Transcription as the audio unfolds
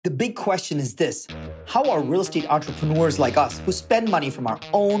The big question is this: how are real estate entrepreneurs like us, who spend money from our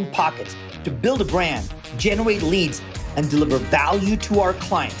own pockets to build a brand, generate leads, and deliver value to our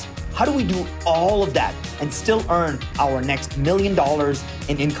clients, how do we do all of that and still earn our next $1 million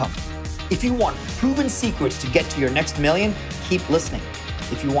in income? If you want proven secrets to get to your next million, keep listening.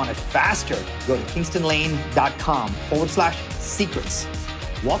 If you want it faster, go to kingstonlane.com/secrets.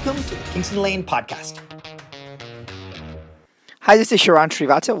 Welcome to the Kingston Lane Podcast. Hi, this is Sharran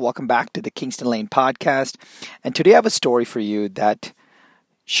Srivatsa. Welcome back to the Kingston Lane Podcast. And today I have a story for you that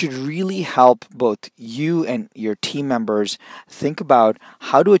should really help both you and your team members think about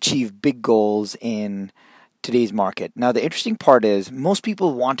how to achieve big goals in today's market. Now, the interesting part is most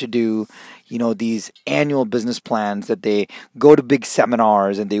people want to do, these annual business plans that they go to big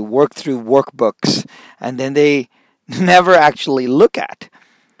seminars and they work through workbooks and then they never actually look at.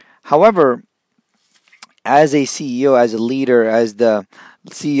 However, as a CEO, as a leader, as the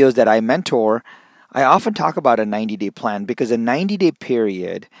CEOs that I mentor, I often talk about a 90-day plan because a 90-day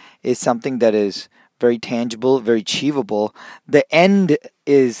period is something that is very tangible, very achievable. The end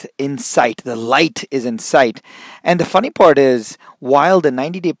is in sight. The light is in sight. And the funny part is, while the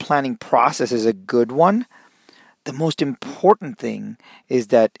 90-day planning process is a good one, the most important thing is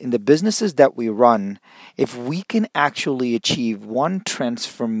that in the businesses that we run, if we can actually achieve one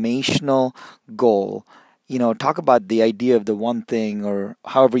transformational goal, talk about the idea of the one thing or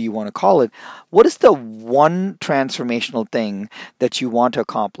however you want to call it. What is the one transformational thing that you want to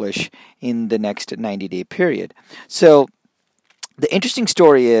accomplish in the next 90-day period? So the interesting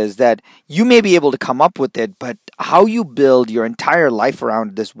story is that you may be able to come up with it, but how you build your entire life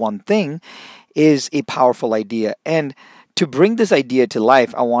around this one thing is a powerful idea. And to bring this idea to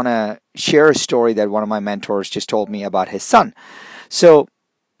life, I want to share a story that one of my mentors just told me about his son. So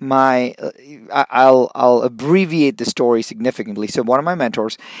I'll abbreviate the story significantly. So one of my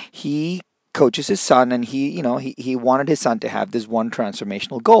mentors, he coaches his son, and he wanted his son to have this one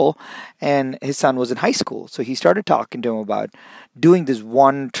transformational goal, and his son was in high school. So he started talking to him about doing this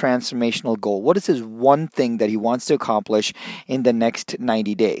one transformational goal. What is this one thing that he wants to accomplish in the next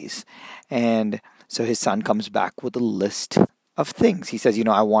 90 days? And so his son comes back with a list of things. He says,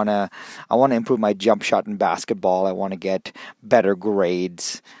 I want to improve my jump shot in basketball. I want to get better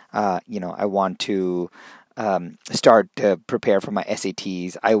grades. I want to start to prepare for my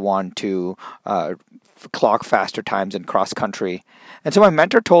SATs. I want to clock faster times in cross country. And so my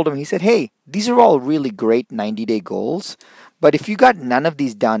mentor told him, he said, hey, these are all really great 90-day goals, but if you got none of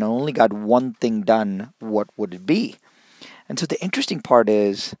these done and only got one thing done, what would it be? And so the interesting part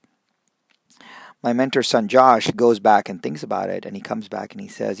is, my mentor's son, Josh, goes back and thinks about it, and he comes back and he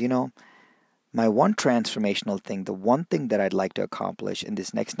says, my one transformational thing, the one thing that I'd like to accomplish in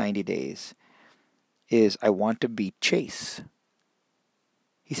this next 90 days is I want to beat Chase.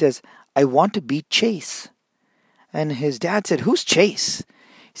 He says, I want to beat Chase. And his dad said, who's Chase?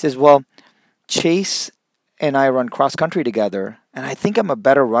 He says, well, Chase and I run cross country together, and I think I'm a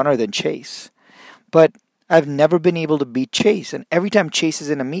better runner than Chase. But I've never been able to beat Chase, and every time Chase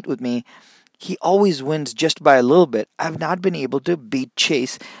is in a meet with me, he always wins just by a little bit. I've not been able to beat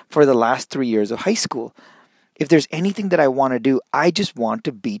Chase for the last 3 years of high school. If there's anything that I want to do, I just want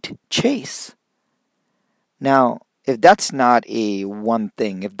to beat Chase. Now, if that's not a one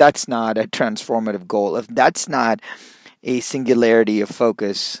thing, if that's not a transformative goal, if that's not a singularity of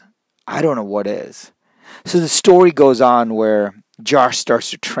focus, I don't know what is. So the story goes on where Josh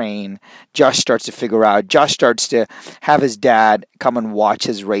starts to train, Josh starts to figure out, Josh starts to have his dad come and watch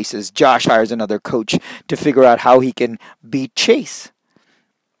his races. Josh hires another coach to figure out how he can beat Chase.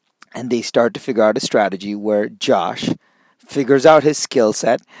 And they start to figure out a strategy where Josh figures out his skill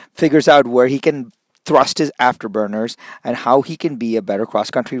set, figures out where he can thrust his afterburners and how he can be a better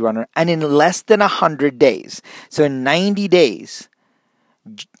cross-country runner. And in less than 100 days, so in 90 days,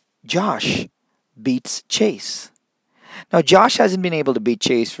 Josh beats Chase. Now, Josh hasn't been able to beat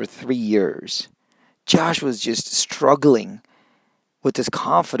Chase for 3 years. Josh was just struggling with his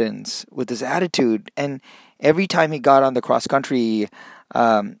confidence, with his attitude. And every time he got on the cross-country,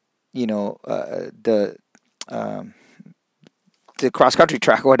 the cross-country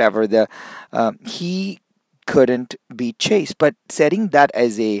track or whatever, he couldn't beat Chase. But setting that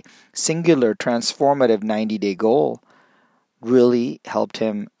as a singular, transformative 90-day goal really helped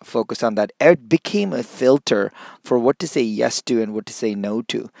him focus on that. It became a filter for what to say yes to and what to say no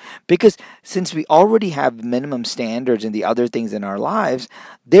to. Because since we already have minimum standards in the other things in our lives,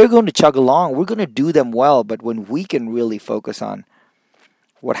 they're going to chug along. We're going to do them well. But when we can really focus on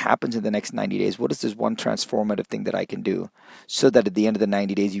what happens in the next 90 days, what is this one transformative thing that I can do, so that at the end of the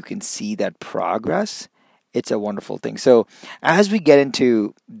 90 days you can see that progress it's a wonderful thing. So as we get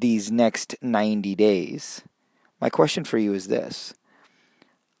into these next 90 days, my question for you is this.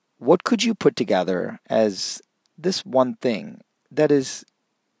 What could you put together as this one thing that is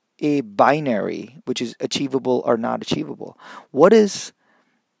a binary, which is achievable or not achievable?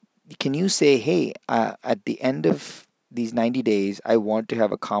 Can you say, hey, at the end of these 90 days, I want to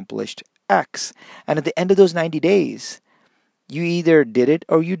have accomplished X. And at the end of those 90 days, you either did it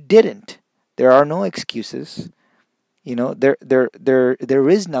or you didn't. There are no excuses. There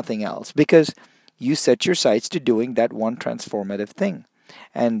is nothing else, because you set your sights to doing that one transformative thing.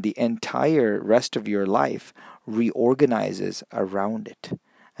 And the entire rest of your life reorganizes around it.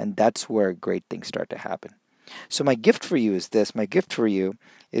 And that's where great things start to happen. So my gift for you is this. My gift for you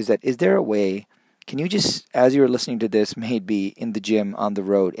is that, is there a way, can you just, as you're listening to this, maybe in the gym, on the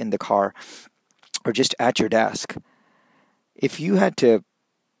road, in the car, or just at your desk, if you had to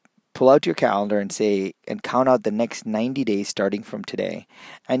pull out your calendar and say, and count out the next 90 days starting from today,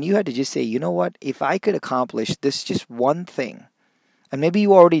 and you had to just say, you know what, if I could accomplish this just one thing, and maybe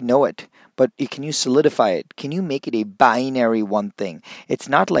you already know it, but can you solidify it? Can you make it a binary one thing? It's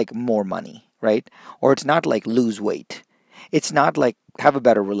not like more money, right? Or it's not like lose weight. It's not like have a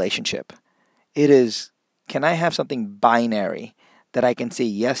better relationship. It is, can I have something binary that I can say,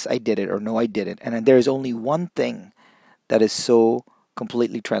 yes, I did it, or no, I didn't? And there is only one thing that is so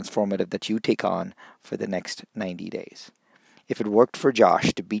completely transformative that you take on for the next 90 days. If it worked for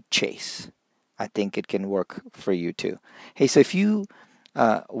Josh to beat Chase, I think it can work for you too. Hey, so if you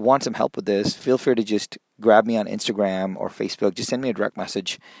want some help with this, feel free to just grab me on Instagram or Facebook. Just send me a direct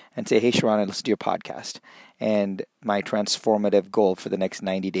message and say, hey, Sharon, I listened to your podcast, and my transformative goal for the next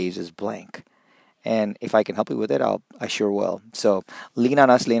 90 days is blank. And if I can help you with it, I sure will. So lean on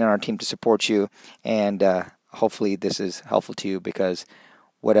us, lean on our team to support you. And hopefully this is helpful to you, because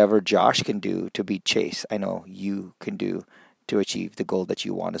whatever Josh can do to beat Chase, I know you can do to achieve the goal that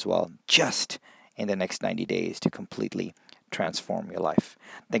you want as well, just in the next 90 days to completely transform your life.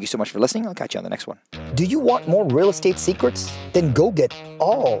 Thank you so much for listening. I'll catch you on the next one. Do you want more real estate secrets? Then go get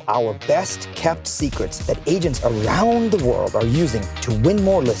all our best kept secrets that agents around the world are using to win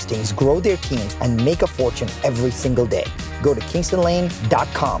more listings, grow their teams, and make a fortune every single day. Go to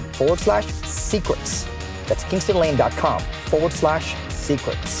kingstonlane.com/secrets. That's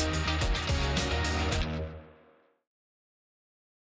kingstonlane.com/secrets.